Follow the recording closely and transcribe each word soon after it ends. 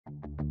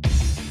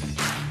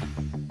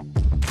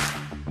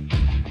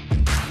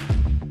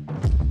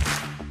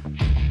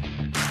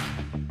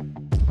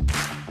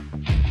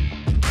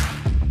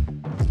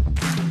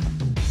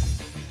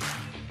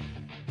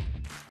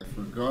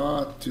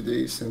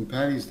today is St.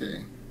 Patty's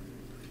Day.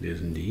 It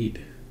is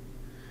indeed.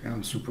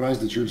 I'm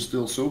surprised that you're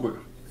still sober.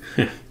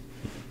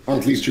 Or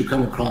at least you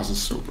come across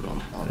as sober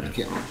on the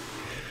camera.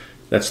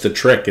 That's the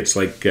trick. It's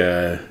like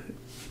in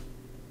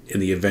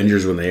the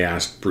Avengers when they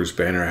asked Bruce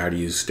Banner, how do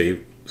you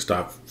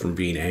stop from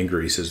being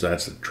angry? He says,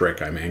 that's the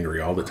trick. I'm angry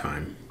all the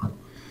time.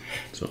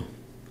 So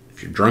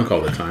if you're drunk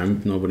all the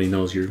time, nobody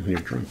knows when you're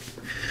drunk.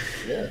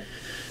 Yeah,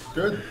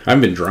 good.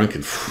 I've been drunk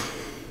in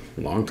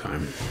a long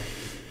time.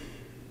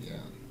 Yeah.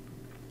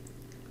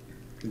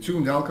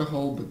 Consumed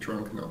alcohol, but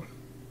drunk, no.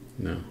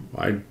 No.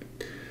 I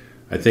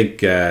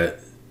think, I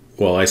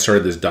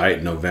started this diet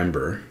in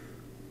November.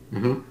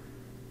 Mm-hmm.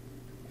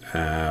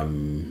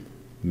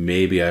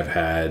 Maybe I've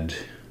had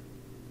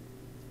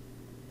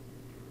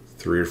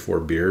 3 or 4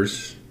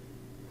 beers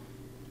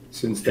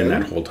since then. In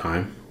that whole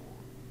time.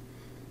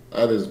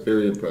 That is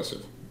very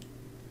impressive.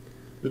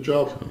 Good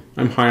job. So,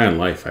 I'm high on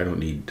life. I don't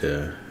need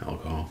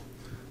alcohol.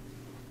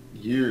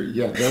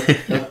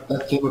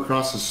 That came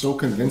across as so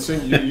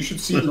convincing. You should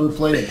see the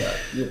replay of that.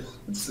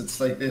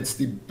 It's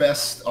the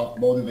best of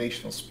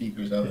motivational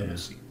speakers I've ever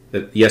seen.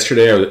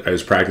 Yesterday I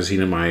was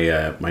practicing in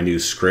my my new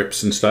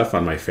scripts and stuff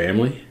on my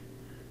family.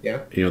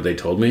 Yeah. You know what they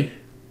told me?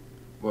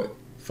 What?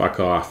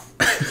 Fuck off.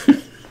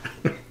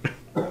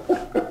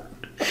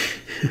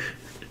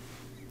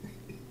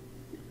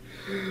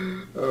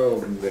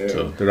 Oh man.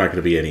 So they're not going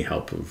to be any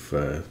help of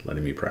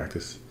letting me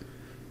practice.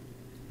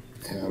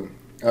 Yeah.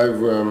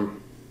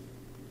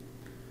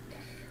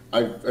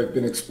 I've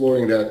been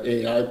exploring that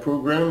AI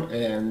program,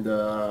 and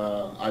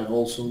I've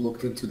also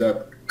looked into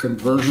that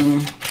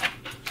conversion.ai.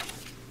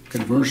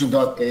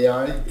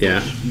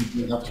 Yeah.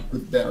 You have to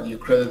put down your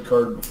credit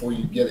card before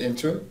you get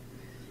into it.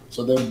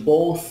 So they're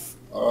both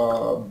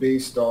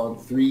based on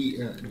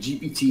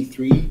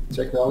GPT-3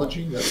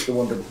 technology. That's the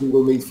one that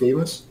Google made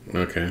famous.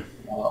 Okay.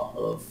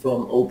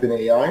 From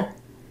OpenAI.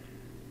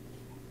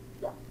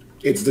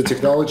 It's the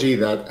technology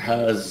that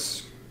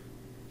has.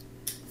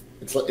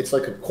 It's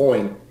like a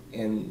coin.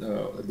 And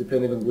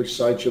depending on which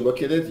side you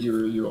look at it,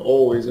 you're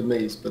always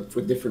amazed, but for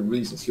different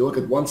reasons. You look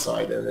at one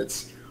side and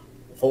it's,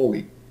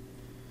 holy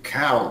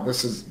cow,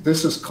 this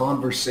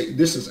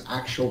is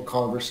actual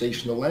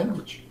conversational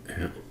language.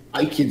 Yeah.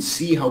 I can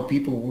see how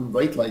people would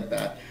write like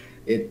that.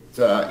 It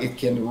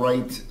can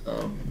write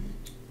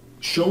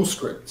show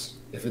scripts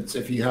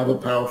if you have a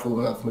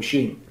powerful enough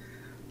machine.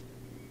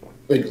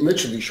 Like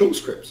literally show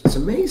scripts. It's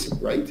amazing,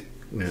 right?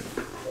 Yeah.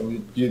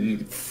 And you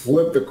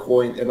flip the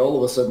coin, and all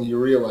of a sudden you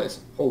realize,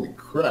 holy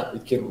crap,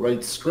 it can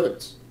write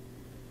scripts.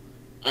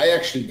 I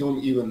actually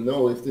don't even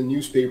know if the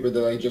newspaper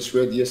that I just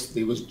read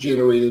yesterday was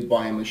generated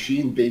by a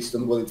machine based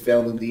on what it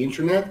found on the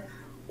internet,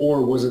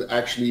 or was it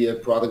actually a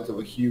product of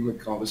a human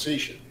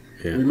conversation.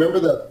 Yeah. Remember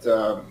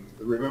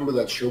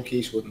that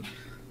showcase when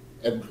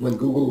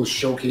Google was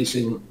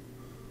showcasing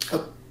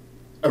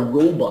a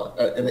robot,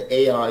 an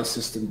AI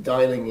system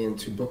dialing in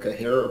to book a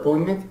hair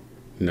appointment?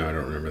 No, I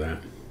don't remember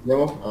that.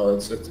 No,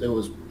 it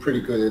was pretty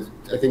good.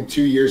 I think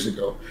 2 years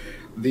ago.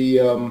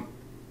 The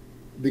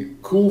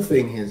cool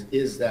thing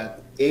is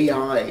that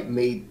AI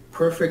made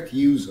perfect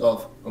use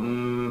of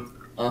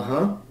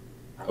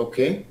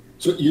okay.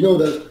 So you know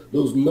that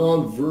those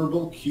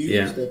non-verbal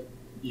cues that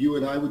you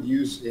and I would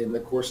use in the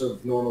course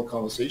of normal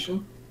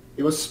conversation,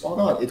 it was spot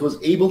on. It was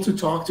able to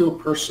talk to a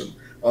person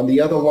on the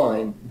other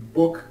line,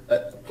 book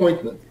an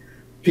appointment,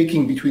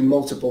 picking between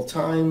multiple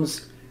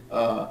times.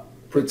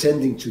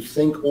 Pretending to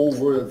think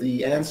over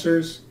the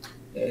answers,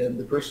 and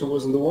the person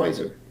wasn't the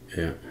wiser.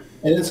 Yeah.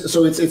 And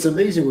it's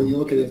amazing when you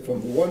look at it from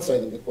the one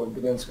side of the coin,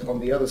 but then on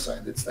the other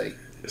side, it's like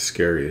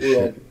scary as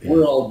shit.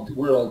 We're all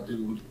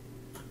doomed.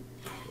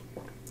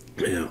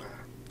 Yeah.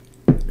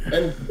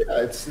 And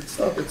it's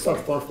not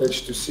far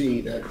fetched to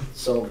see that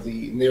some of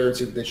the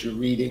narrative that you're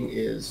reading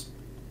is.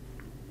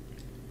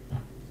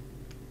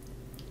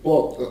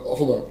 Well,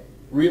 hold on.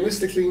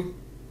 Realistically,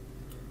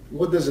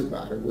 what does it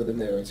matter where the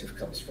narrative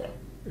comes from?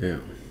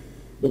 Yeah.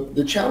 But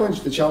the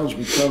challenge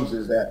becomes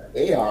is that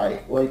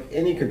AI, like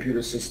any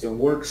computer system,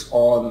 works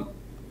on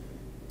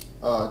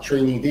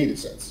training data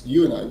sets.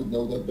 You and I would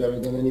know that better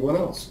than anyone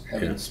else,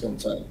 having spent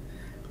time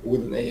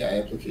with an AI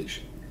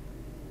application.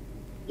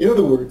 In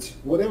other words,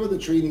 whatever the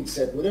training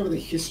set, whatever the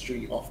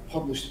history of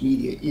published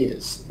media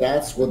is,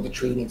 that's what the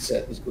training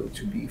set is going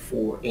to be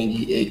for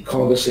a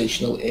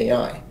conversational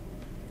AI.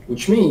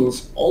 Which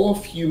means all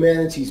of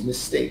humanity's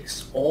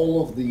mistakes,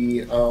 all of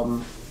the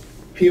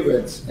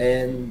pivots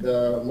and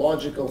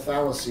logical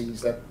fallacies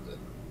that...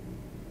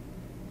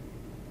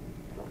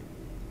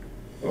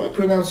 Am I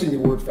pronouncing the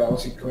word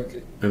fallacy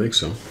correctly? I think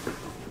so.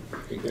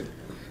 Okay, good.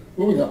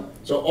 Moving on.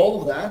 So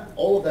all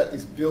of that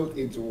is built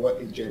into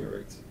what it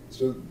generates.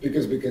 So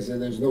because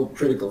there's no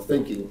critical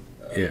thinking,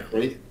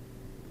 right?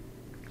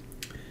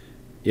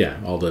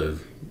 Yeah, all the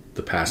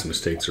past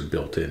mistakes are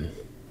built in.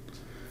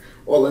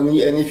 Well, and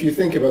if you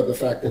think about the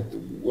fact that,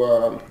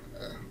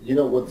 you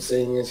know what the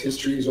saying is,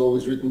 history is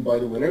always written by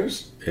the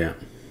winners. Yeah.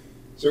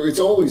 So it's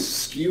always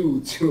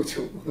skewed to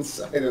one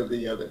side or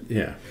the other.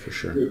 Yeah, for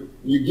sure.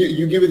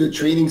 You give it a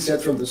training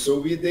set from the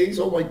Soviet days,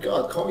 oh my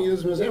God,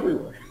 communism is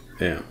everywhere.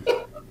 Yeah.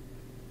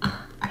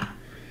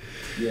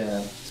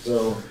 Yeah.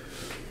 So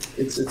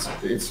it's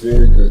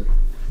very good.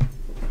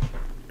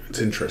 It's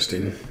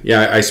interesting.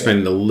 Yeah, I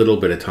spend a little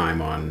bit of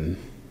time on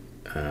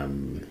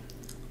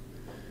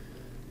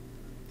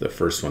the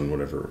first one,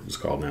 whatever it was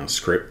called now,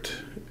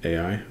 Script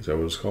AI. Is that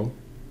what it's called?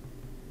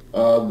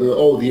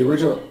 The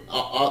original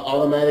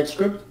automatic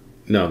script.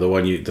 No,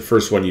 the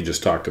first one you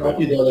just talked about.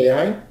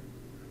 Copy.ai.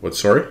 What?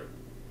 Sorry.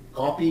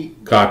 Copy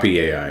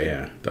AI.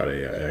 Yeah.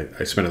 .ai.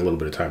 I spent a little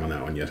bit of time on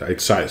that one. Yes, I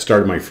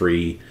started my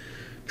free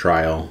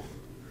trial.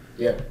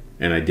 Yeah.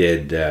 And I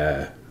did.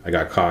 I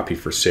got copy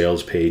for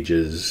sales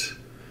pages,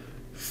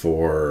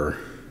 for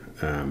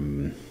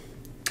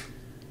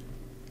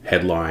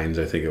headlines.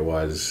 I think it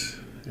was,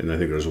 and I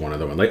think there was one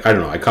other one. Like I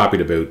don't know. I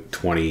copied about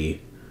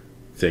 20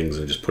 things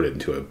and just put it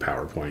into a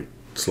PowerPoint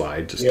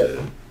slide just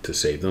to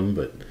save them.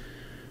 But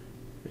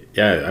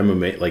yeah, I'm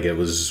amazed. Like it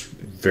was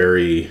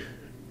very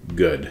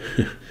good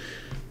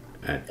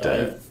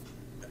at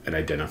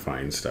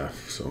identifying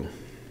stuff. So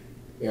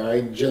yeah,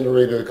 I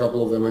generated a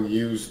couple of them and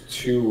used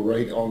two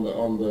right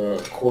on the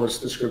course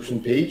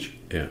description page.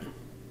 Yeah,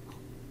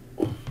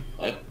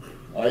 I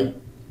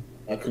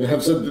couldn't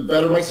have said it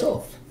better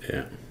myself.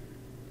 Yeah.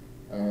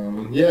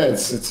 Yeah,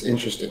 it's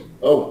interesting.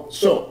 Oh,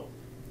 so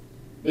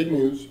big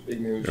news.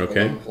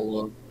 Okay.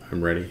 Hold on.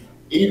 I'm ready.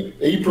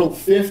 April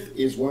 5th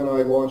is when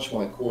I launch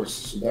my course.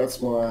 So that's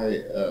when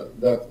I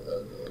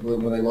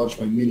launch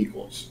my mini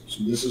course.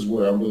 So this is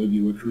where I'm going to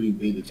be recruiting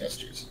beta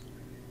testers.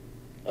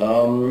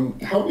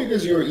 How big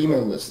is your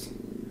email list?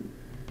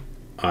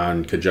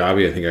 On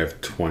Kajabi, I think I have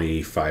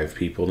 25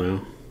 people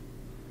now.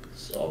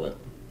 Solid.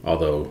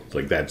 Although,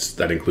 like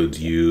that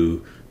includes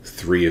you,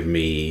 3 of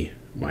me,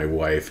 my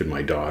wife, and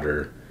my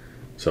daughter.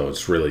 So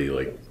it's really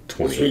like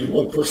 20. That's really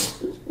one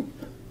person.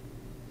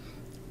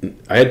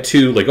 I had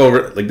 2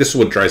 this is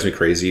what drives me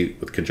crazy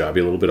with Kajabi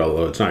a little bit.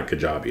 Although it's not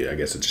Kajabi, I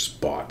guess it's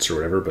just bots or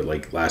whatever. But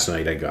like last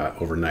night,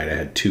 overnight I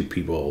had 2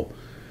 people,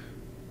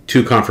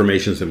 2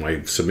 confirmations that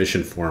my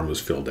submission form was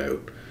filled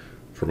out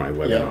for my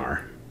webinar.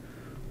 Yeah.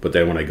 But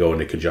then when I go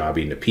into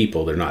Kajabi into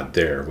people, they're not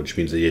there, which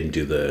means they didn't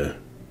do the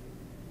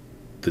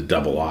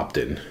double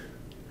opt-in.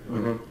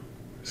 Mm-hmm.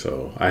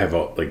 So I have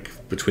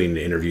between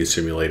the interview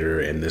simulator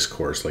and this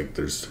course, like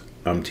there's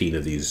umpteen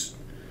of these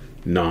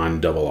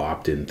non-double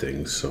opt-in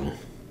things. So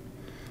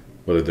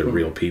whether they're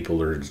real people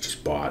or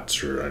just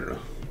bots or I don't know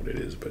what it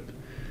is, but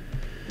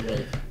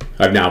right.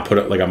 I've now put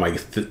it on my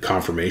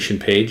confirmation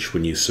page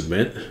when you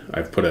submit.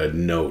 I've put a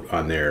note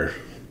on there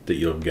that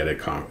you'll get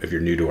if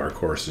you're new to our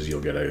courses, you'll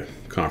get a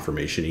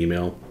confirmation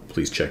email.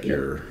 Please check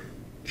your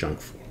junk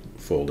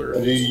folder.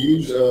 And do you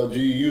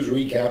use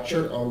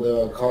reCAPTCHA on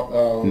the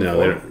no,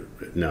 they don't,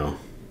 no.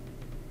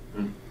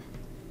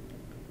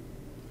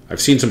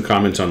 I've seen some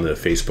comments on the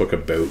Facebook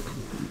about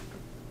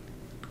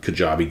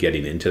Kajabi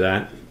getting into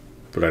that,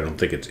 but I don't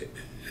think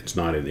it's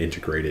not an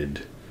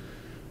integrated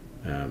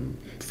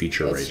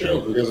feature. That's right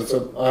now. Because it's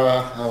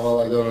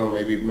well, I don't know,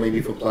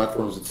 maybe for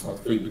platforms it's not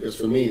free, because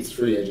for me it's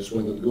free. I just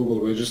went to Google,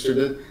 registered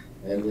it,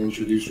 and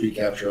introduced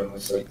reCAPTCHA on my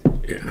site.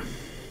 Yeah.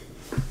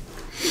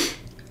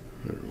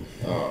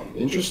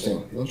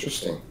 Interesting.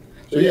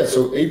 So yeah,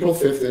 so April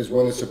 5th is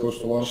when it's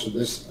supposed to launch. So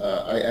this,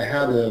 I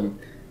had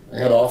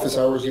office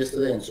hours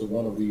yesterday, and so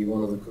one of the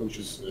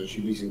coaches,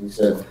 she basically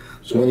said,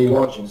 "So when are you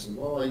launching?" I said,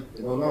 "Well, I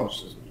don't know."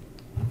 She says,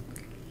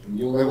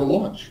 "You'll never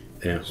launch."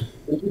 Yeah. So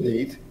pick a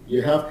date.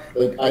 You have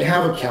I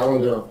have a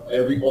calendar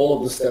of all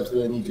of the steps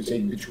that I need to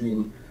take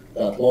between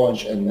that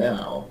launch and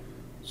now.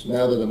 So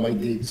now that my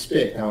date is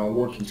picked, now I'm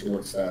working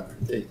towards that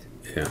date.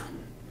 Yeah.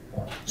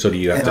 So do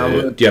you have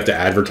to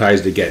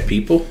advertise to get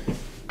people?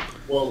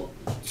 Well,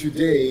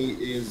 today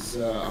is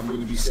I'm going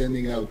to be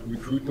sending out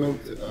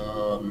recruitment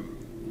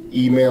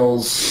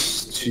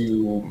emails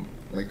to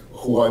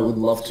who I would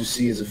love to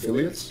see as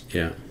affiliates.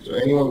 Yeah. So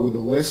anyone with a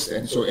list,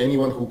 and so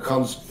anyone who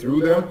comes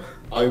through them,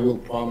 I will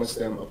promise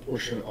them a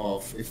portion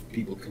off if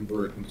people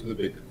convert into the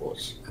big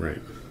course.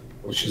 Right.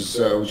 Which is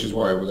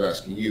why I was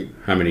asking you.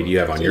 How many do you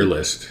have on your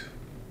list?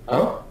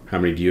 Huh? How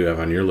many do you have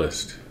on your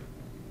list?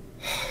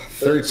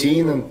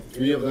 13, and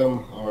 3 of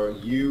them are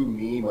you,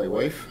 me, my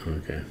wife.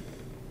 Okay.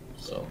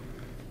 So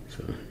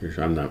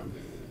I'm not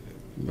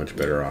much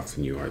better off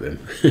than you are then.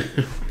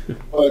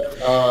 But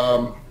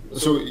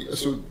so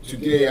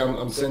today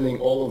I'm sending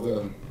all of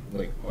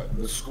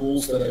the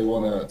schools that I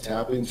want to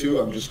tap into.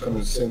 I'm just going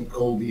to send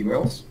cold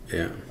emails.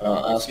 Yeah.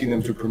 Asking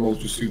them to promote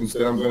to students.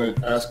 Then I'm going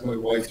to ask my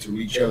wife to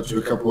reach out to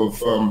a couple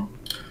of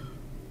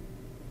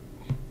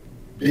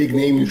big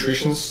name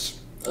nutritionists.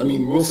 I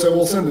mean, we'll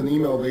send an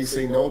email. They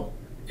say no.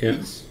 Yeah.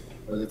 Please.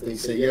 But if they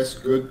say yes,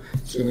 good.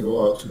 It's going to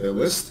go out to their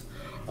list.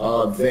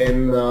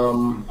 Then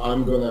I'm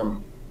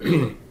gonna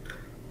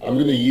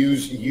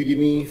use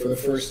Udemy for the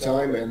first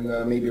time and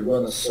maybe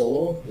run a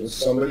solo with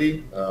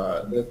somebody.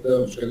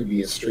 That's going to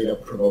be a straight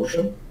up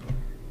promotion.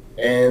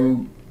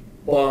 And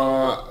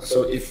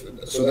so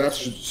that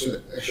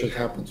should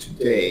happen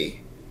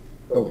today.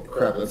 Oh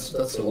crap!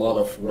 That's a lot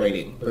of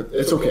writing, but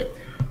it's okay.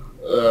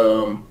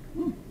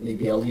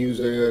 Maybe I'll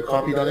use a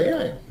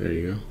copy.ai. There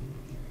you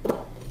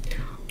go.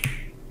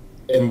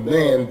 and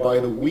then by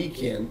the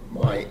weekend,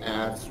 my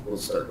ads will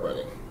start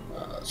running.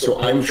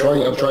 So I'm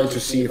trying to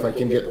see if I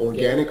can get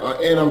organic,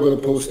 and I'm going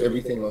to post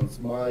everything on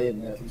my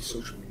and Natalie's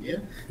social media,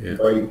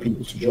 inviting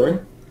people to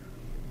join.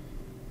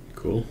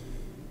 Cool.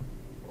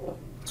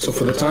 So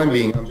for the time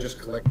being, I'm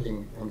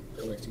collecting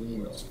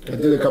emails. I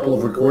did a couple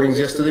of recordings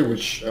yesterday,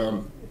 which.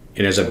 And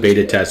as a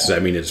beta test, does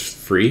that mean it's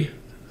free?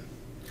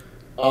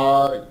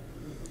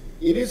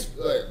 It is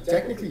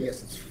technically,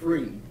 yes, it's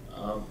free,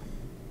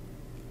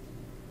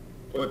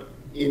 but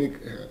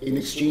in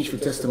exchange for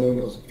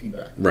testimonials and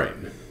feedback. Right.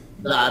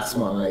 That's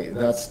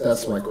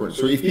my course.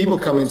 So if people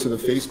come into the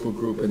Facebook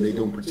group and they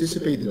don't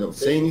participate, they don't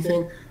say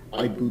anything,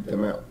 I boot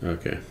them out.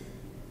 Okay.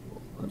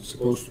 I'm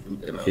supposed to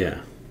boot them out.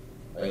 Yeah.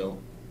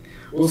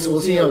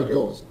 We'll see how it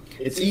goes.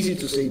 It's easy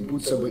to say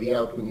boot somebody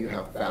out when you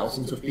have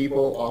thousands of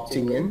people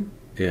opting in.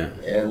 Yeah.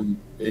 And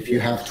if you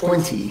have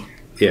 20.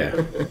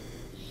 Yeah.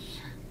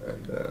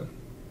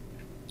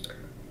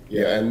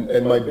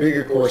 And my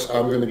bigger course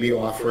I'm going to be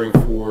offering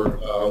for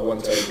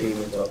one-time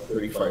payment of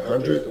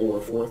 $3,500 or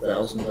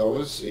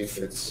 $4,000 if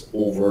it's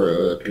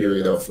over a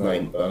period of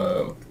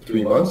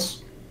 3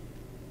 months.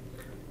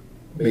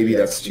 Maybe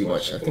that's too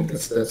much. I think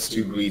that's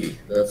too greedy.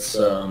 That's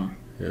yeah.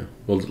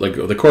 Well, like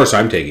the course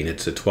I'm taking,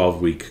 it's a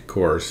 12-week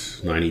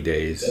course, 90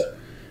 days,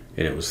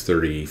 and it was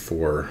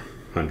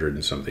 3,400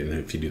 and something. And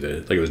if you do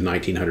it was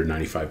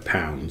 1,995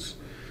 pounds,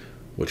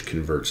 which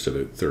converts to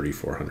about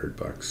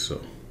 $3,400.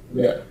 So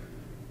yeah.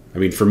 I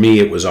mean, for me,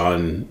 it was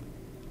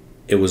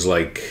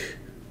like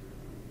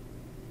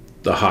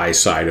the high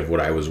side of what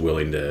I was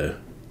willing to.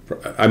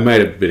 I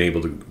might have been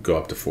able to go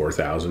up to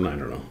 4,000. I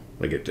don't know,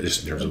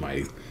 just in terms of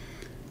my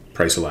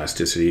price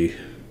elasticity,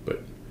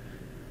 but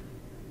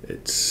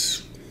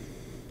it's,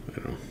 I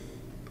don't know.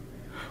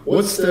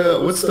 What's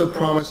the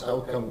promised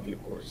outcome of your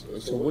course?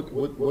 So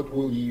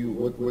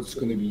what's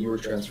going to be your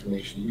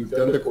transformation? You've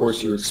done the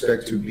course. You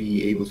expect to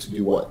be able to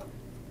do what?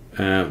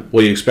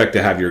 Well, you expect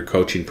to have your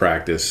coaching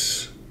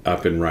practice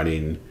up and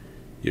running.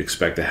 You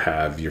expect to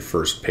have your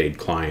first paid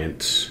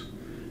clients,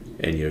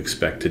 and you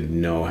expect to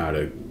know how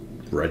to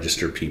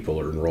register people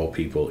or enroll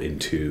people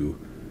into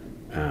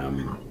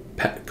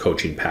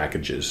coaching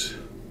packages,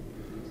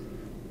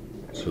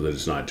 so that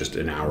it's not just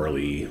an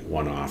hourly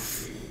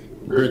one-off.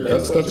 Good.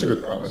 That's a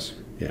good promise.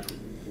 Yeah.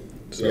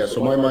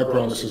 So my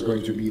promise is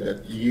going to be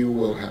that you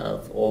will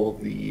have all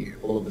of the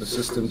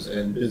systems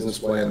and business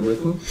plan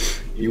written.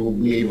 You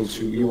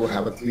will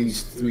have at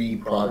least 3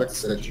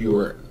 products that you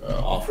are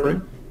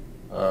offering,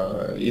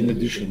 in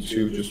addition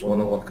to just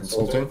one-on-one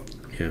consulting.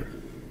 Yeah.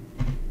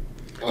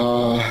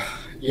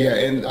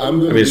 And I'm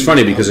going to. I mean, it's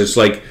funny because it's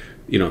like,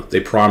 they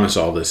promise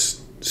all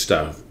this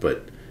stuff,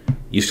 but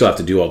you still have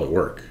to do all the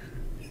work.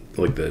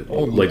 What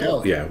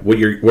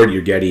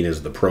you're getting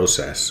is the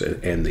process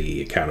and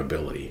the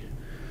accountability.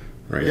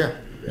 Right. Yeah.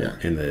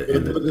 And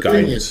the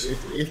guidance.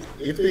 Thing is,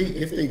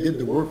 if they did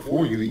the work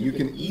for you, you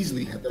can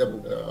easily have double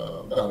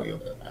the value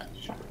of that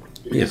package.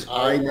 Because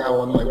I now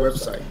on my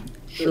website,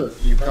 sure,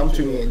 you come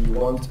to me and you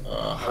want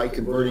a high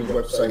converting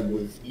website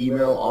with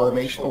email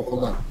automation. Oh,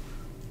 hold on.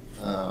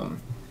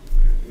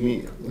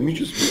 Let me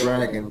just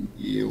brag and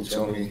you'll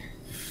tell me,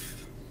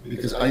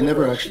 because I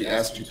never actually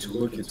asked you to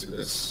look into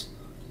this.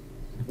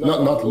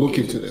 Not look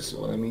into this.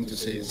 What I mean to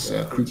say is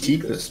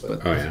critique this,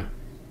 but. Oh yeah.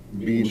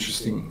 It'd be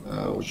interesting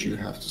what you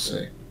have to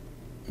say.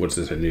 What's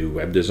this, a new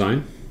web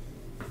design?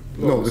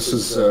 No, this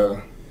is,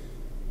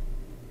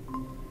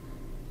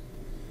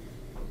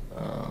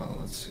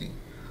 let's see.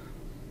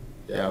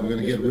 Yeah, I'm going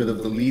to get rid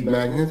of the lead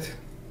magnet.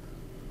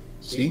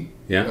 See?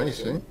 Yeah.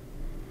 Nice, eh?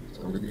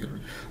 So I'm going to get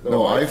rid.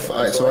 No, I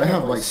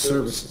have my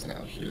services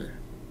now here.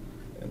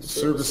 And the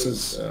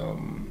services,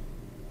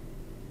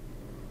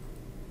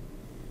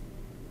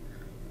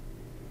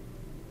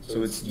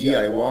 so it's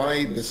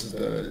DIY. This is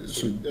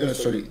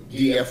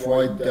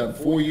DFY, done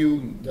for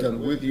you,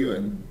 done with you,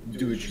 and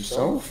do it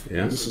yourself.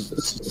 Yeah. This is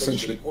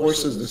essentially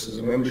courses. This is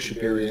a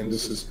membership area, and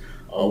this is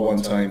a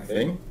one-time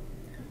thing.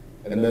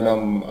 And then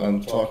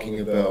I'm talking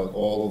about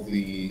all of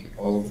the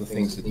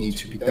things that need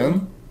to be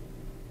done.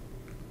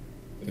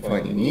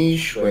 Define your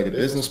niche, write a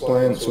business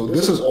plan. So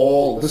this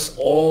all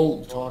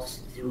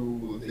talks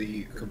through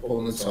the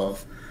components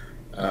of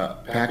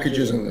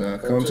packages and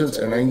contents,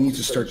 and I need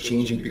to start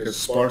changing because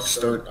Spark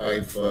Start,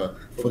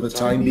 for the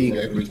time being,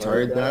 I've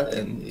retired that,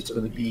 and it's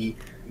going to be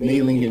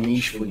nailing a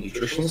niche for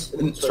nutritionists.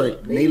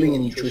 Nailing a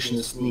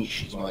nutritionist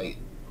niche is my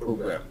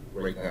program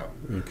right now.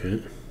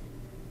 Okay.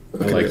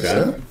 Look I like this,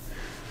 that. huh?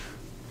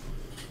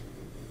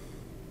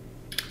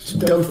 So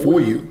done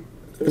for you.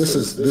 This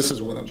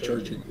is what I'm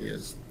charging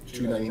is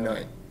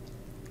 $299.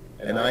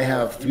 And I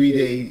have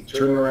 3-day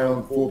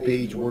turnaround,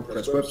 4-page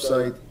WordPress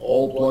website,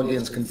 all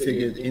plugins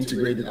configured,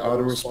 integrated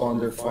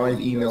autoresponder, 5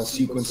 email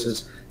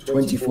sequences,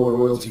 24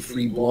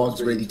 royalty-free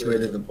blogs ready to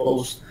edit and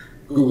post,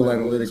 Google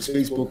Analytics,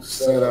 Facebook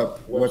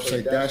setup,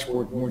 website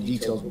dashboard, more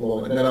details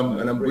below. And then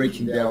I'm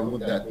breaking down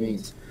what that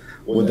means.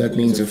 What that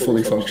means a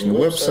fully functional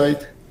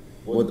website,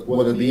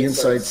 what are the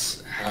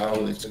insights, how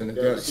it's going to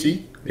go.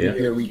 See? Yeah.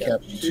 Prepare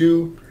recap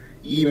 2,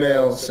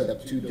 email, set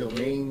up 2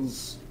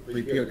 domains,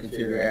 prepare,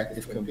 configure,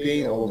 active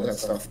campaign, all of that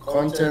stuff,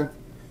 content.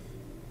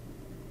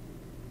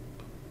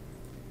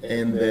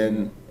 And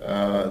then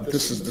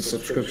this is the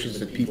subscriptions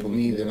that people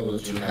need in order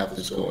to have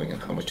this going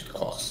and how much it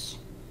costs.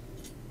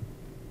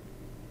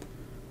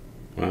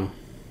 Wow.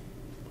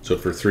 So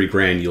for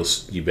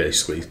 $3,000, you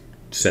basically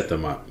set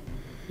them up.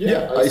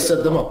 Yeah, I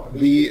set them up.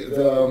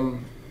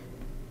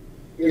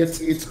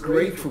 It's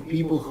great for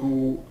people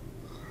who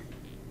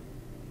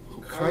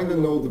kind of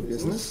know the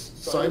business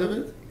side of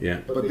it,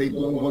 Yeah. but they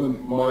don't want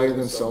to mire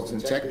themselves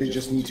in tech. They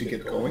just need to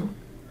get going,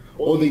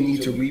 or they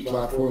need to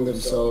re-platform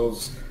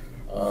themselves.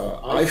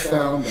 I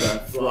found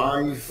that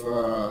Thrive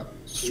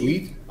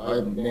Suite,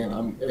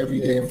 I'm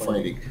every day I'm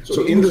finding.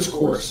 So in this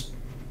course,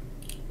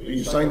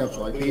 you sign up,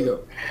 so I paid a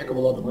heck of a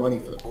lot of money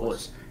for the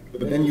course,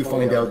 but then you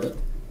find out that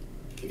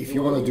if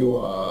you want to do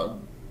a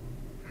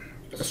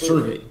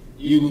survey,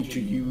 you need to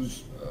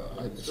use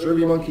either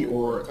SurveyMonkey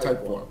or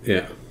Typeform.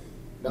 Yeah.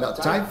 Now,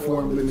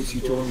 Typeform limits you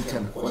to only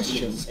 10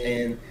 questions,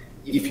 and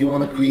if you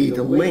want to create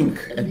a link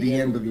at the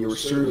end of your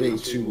survey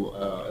to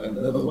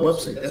another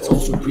website, that's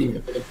also a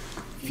premium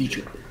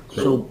feature.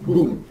 So,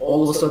 boom,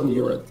 all of a sudden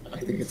you're at, I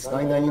think it's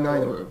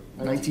 $9.99 or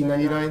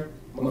 $19.99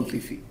 monthly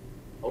fee.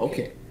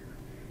 Okay.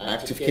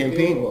 Active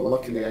campaign, well,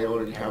 luckily I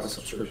already have a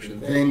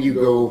subscription. Then you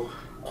go,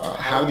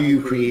 how do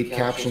you create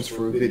captions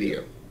for a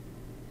video?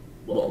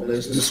 Well,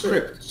 there's the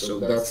script, so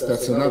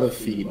that's another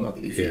fee,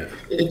 monthly fee. Yeah.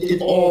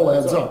 It all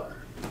adds up.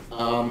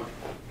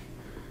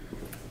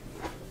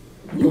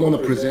 You want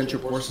to present your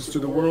courses to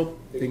the world?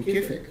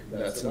 Thinkific,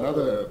 that's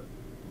another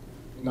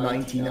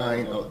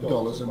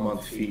 $99 a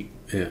month fee.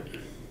 Yeah.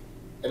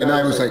 And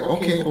I was like,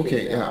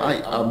 okay, yeah,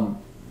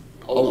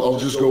 I'll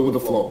just go with the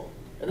flow.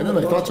 And then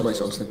I thought to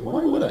myself, I was like,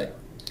 why would I?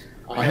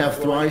 I have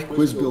Thrive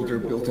Quiz Builder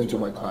built into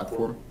my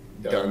platform,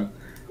 done.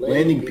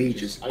 Landing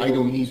pages, I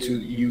don't need to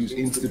use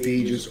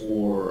Instapages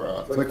or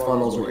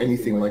ClickFunnels or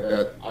anything like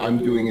that. I'm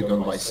doing it on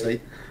my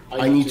site.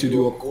 I need to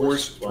do a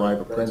course,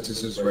 Thrive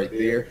Apprentices right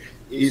there.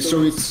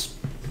 So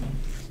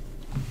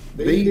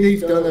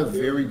they've done a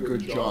very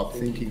good job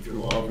thinking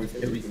through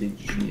everything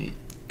that you need.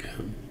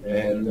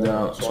 And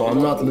so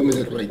I'm not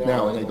limited right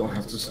now, and I don't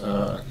have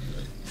to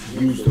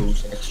use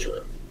those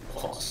extra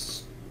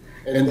costs.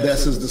 And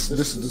this is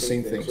the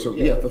same thing. So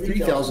yeah, for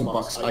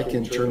 $3,000, I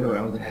can turn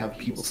around and have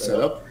people set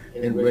up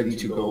and ready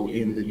to go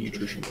in the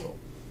nutrition world.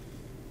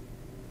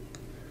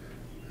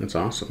 That's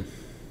awesome.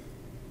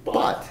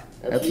 But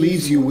that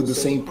leaves you with the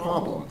same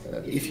problem.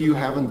 That if you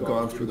haven't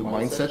gone through the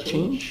mindset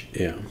change,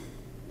 Yeah.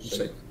 just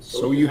like,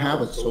 so you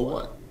have it, so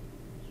what?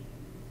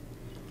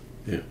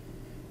 Yeah.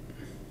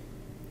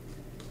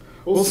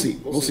 We'll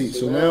see.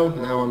 So now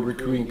I'm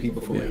recruiting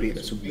people for my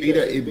beta. So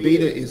beta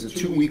is a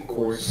 2-week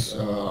course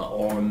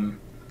on.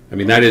 I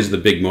mean, that is the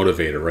big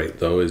motivator, right?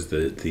 Though, is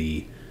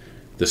the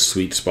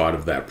sweet spot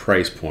of that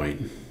price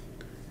point.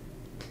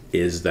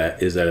 Is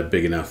that a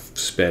big enough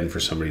spend for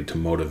somebody to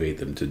motivate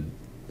them to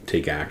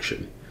take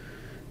action?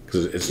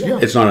 Because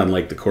it's not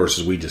unlike the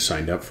courses we just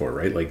signed up for,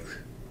 right? Like,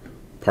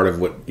 part of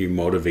what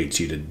motivates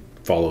you to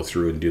follow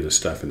through and do the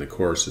stuff in the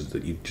course is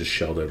that you just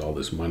shelled out all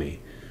this money.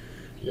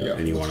 Yeah,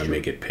 and you want to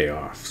make it pay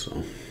off.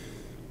 So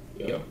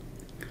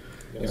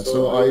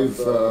so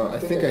I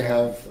think I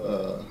have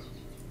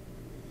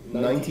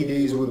 90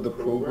 days with the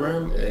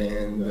program,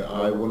 and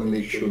I want to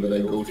make sure that I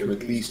go through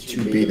at least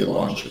 2 beta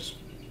launches.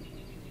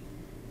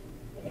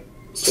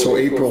 So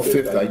April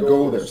 5th I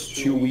go, there's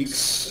 2 weeks.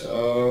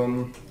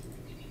 So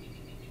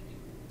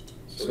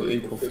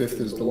April 5th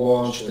is the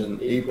launch, then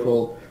by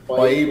April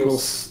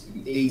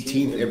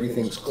 18th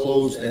everything's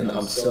closed and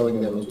I'm selling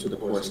them into the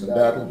course, and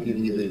that will give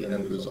you the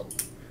end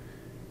result.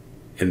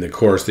 In the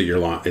course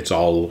that it's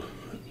all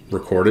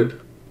recorded?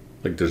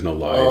 Like there's no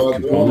live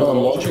component? I'm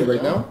launching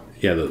right now?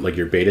 Yeah, like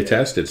your beta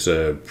test, it's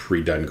a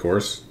pre-done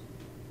course?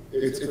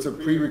 It's a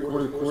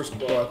pre-recorded course,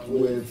 but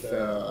with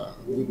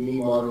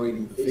me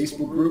moderating the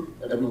Facebook group.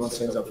 Everyone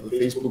signs up for the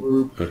Facebook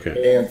group.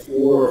 Okay. And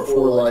four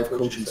live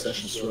coaching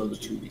sessions throughout the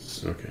 2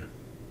 weeks. Okay.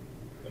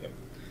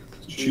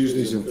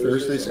 Tuesdays and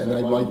Thursdays, and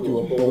I might do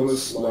a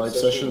bonus live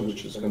session,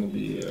 which is going to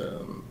be.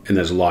 And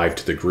that's live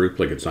to the group,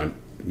 like it's not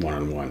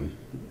one-on-one.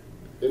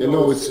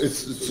 No, it's a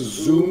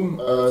Zoom.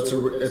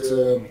 It's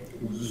a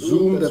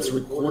Zoom that's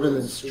recorded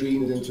and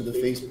streamed into the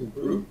Facebook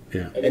group.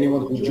 Yeah.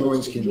 Anyone who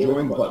joins can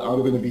join, but I'm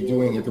going to be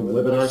doing it in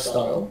webinar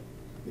style,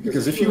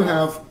 because if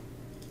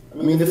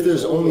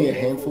there's only a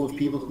handful of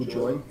people who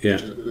join, yeah,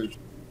 which is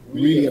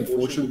really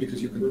unfortunate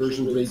because your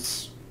conversion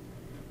rates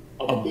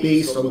are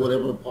based on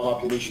whatever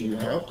population you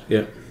have.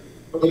 Yeah.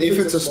 But if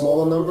it's a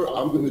smaller number,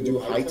 I'm going to do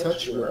high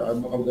touch, where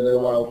I'm going to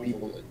allow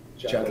people to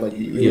chat like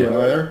you and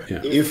I are.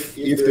 Yeah. If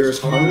there's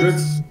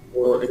hundreds,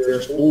 or if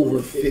there's over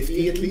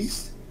 50 at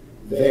least,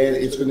 then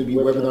it's going to be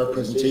webinar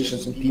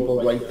presentations and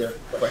people write their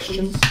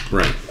questions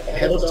right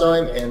ahead of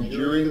time and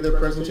during their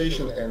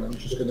presentation, and I'm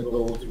just going to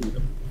go through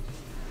them.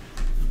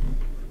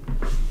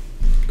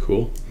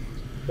 Cool.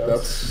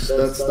 That's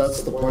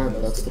the plan.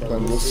 That's the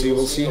plan. We'll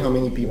see how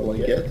many people I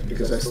get,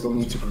 because I still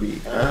need to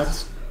create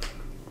ads.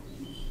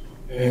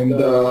 And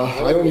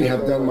I only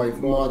have done my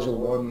module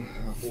 1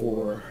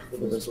 for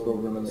this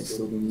program, and I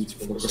still need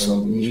to focus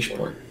on the niche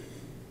part.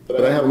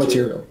 But I have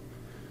material.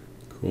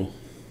 Cool.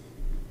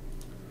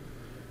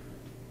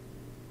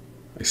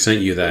 I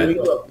sent you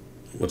that.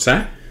 What's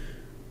that?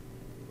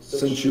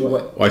 Sent you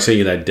what? Oh, I sent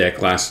you that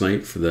deck last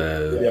night for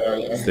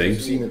the thing.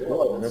 I've seen it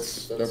well.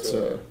 That's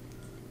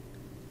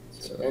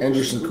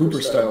Anderson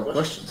Cooper style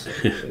questions.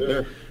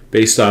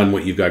 Based on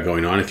what you've got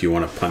going on, if you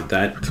want to punt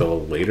that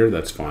till later,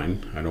 that's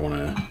fine. I don't want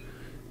to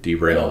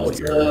derail what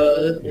you're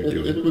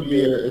doing. It would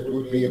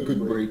be a good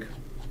break.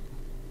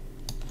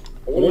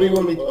 What do you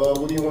want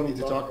me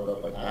to talk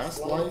about? My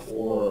past life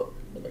or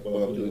like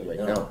what I'm doing right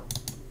now?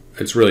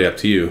 It's really up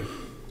to you.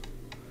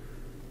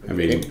 I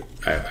mean,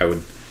 I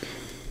would,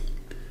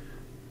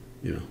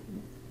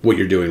 what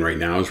you're doing right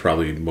now is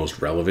probably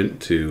most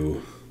relevant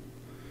to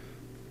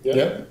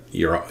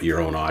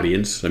your own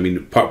audience. I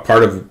mean,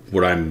 part of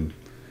what I'm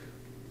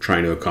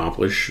trying to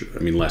accomplish, I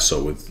mean, less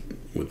so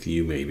with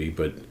you maybe,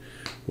 but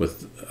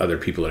with other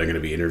people that I'm going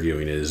to be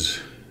interviewing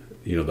is,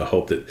 the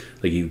hope that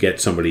like you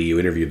get somebody, you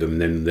interview them,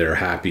 and then they're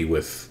happy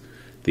with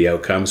the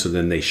outcome, so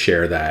then they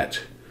share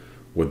that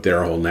with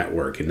their whole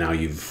network, and now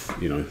you've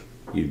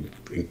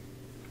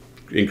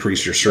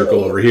increase your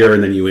circle over here,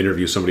 and then you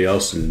interview somebody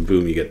else, and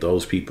boom, you get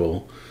those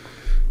people.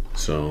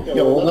 So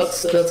yeah, well,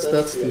 that's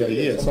the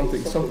idea.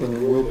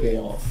 Something will pay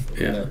off.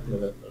 Yeah.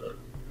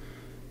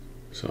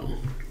 So,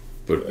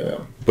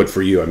 but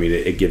for you, I mean,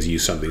 it gives you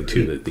something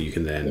too that you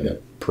can then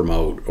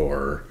promote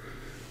or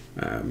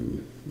I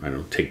don't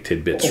know, take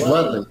tidbits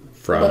from.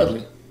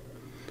 Gladly.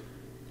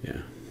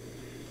 Yeah.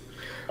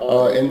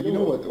 And you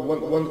know what?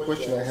 One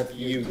question I have for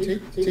you: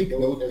 take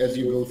note as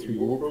you go through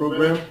your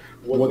program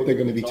what they're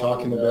going to be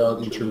talking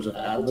about in terms of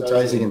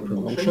advertising and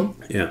promotion.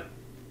 Yeah.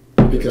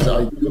 Because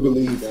I do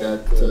believe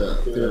that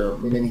there are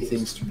many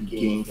things to be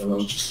gained from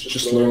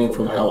just learning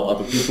from how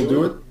other people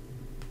do it,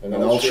 and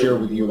I'll share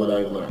with you what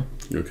I've learned.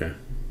 Okay.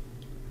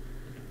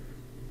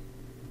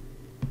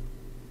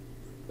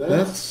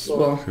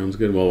 Sounds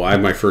good. Well, I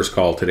have my first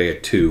call today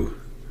at 2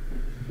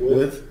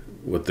 with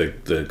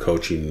the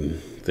coaching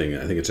thing.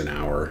 I think it's an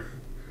hour,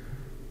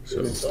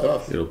 so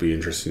it'll be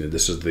interesting.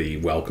 This is the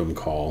welcome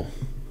call.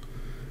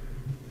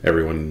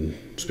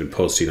 Everyone's been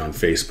posting on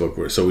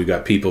Facebook, so we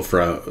got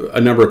a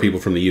number of people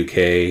from the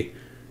UK,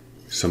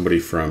 somebody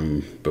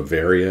from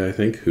Bavaria, I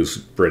think, who's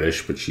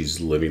British but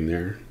she's living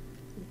there.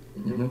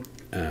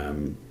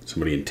 Mm-hmm.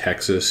 Somebody in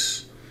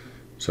Texas,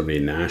 somebody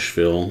in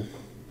Nashville,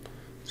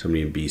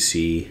 somebody in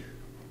BC.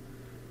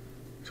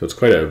 So it's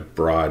quite a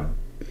broad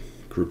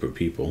group of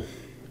people.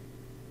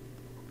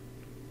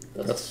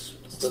 That's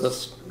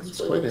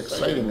quite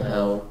exciting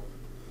how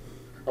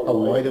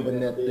wide of a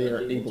net they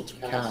are able to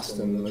cast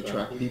and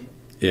attract people.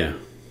 Yeah,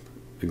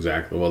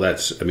 exactly. Well, one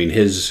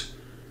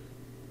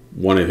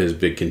of his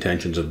big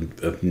contentions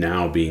of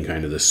now being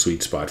kind of the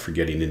sweet spot for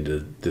getting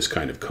into this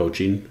kind of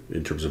coaching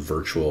in terms of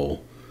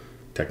virtual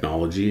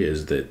technology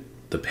is that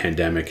the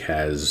pandemic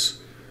has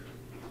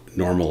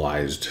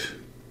normalized.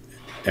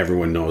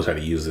 Everyone knows how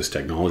to use this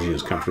technology and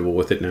is comfortable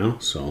with it now,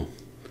 so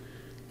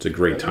it's a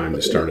great time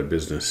to start a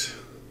business.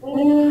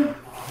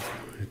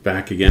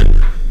 Back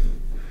again.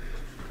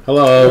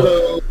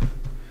 Hello.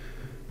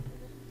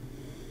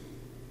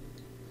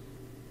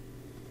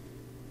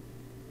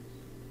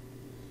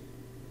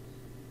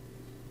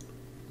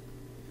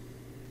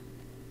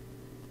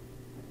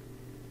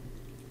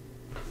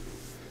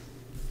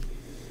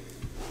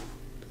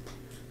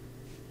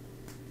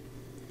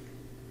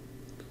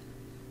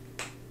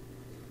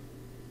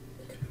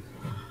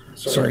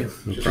 Sorry,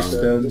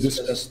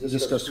 just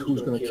discuss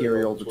who's going to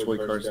carry all the toy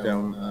cars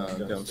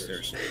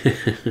downstairs.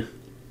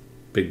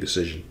 Big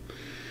decision.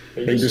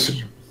 Big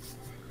decision.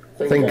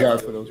 Thank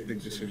God for those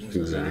big decisions.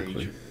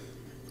 Exactly.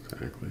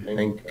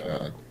 Thank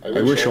God.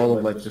 I wish all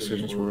of life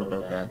decisions were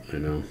about that. I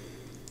know.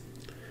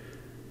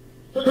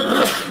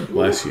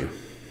 Bless you.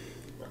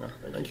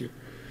 Thank you.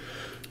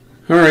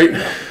 All right.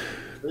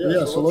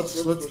 Yeah, so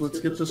let's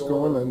get this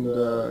going and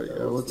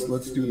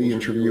let's do the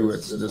interview.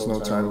 There's no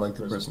time like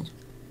the present.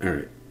 All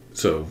right.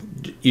 So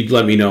you'd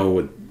let me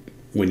know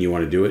when you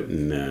want to do it,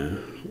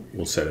 and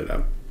we'll set it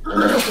up.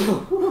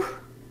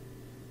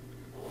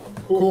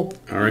 Cool.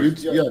 All right.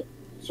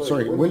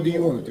 Sorry. When do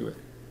you want to do it?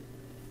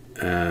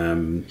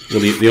 Well,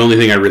 the only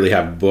thing I really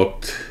have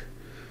booked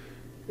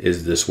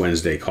is this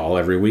Wednesday call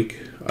every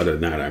week. Other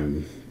than that,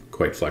 I'm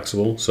quite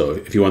flexible. So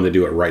if you want to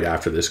do it right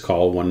after this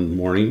call one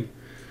morning,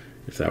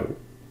 if that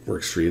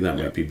works for you, that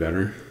might be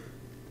better.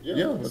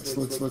 Yeah, let's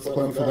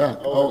plan for that.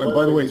 Oh, and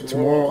by the way,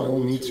 tomorrow I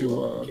will need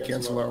to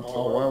cancel our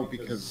powwow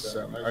because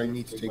I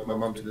need to take my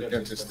mom to the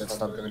dentist. That's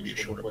not going to be a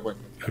short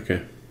appointment.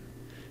 Okay.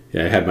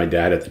 Yeah, I had my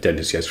dad at the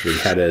dentist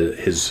yesterday.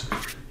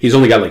 He's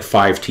only got like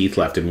 5 teeth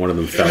left, and one of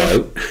them fell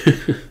out.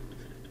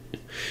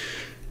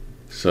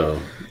 So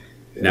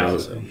now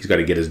he's got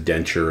to get his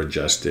denture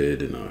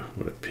adjusted, and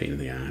what a pain in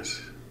the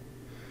ass.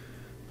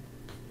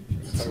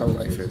 That's how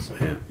life is.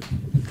 Yeah,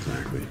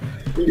 exactly.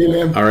 Yeah,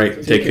 man. All right,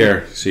 take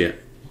care. See ya.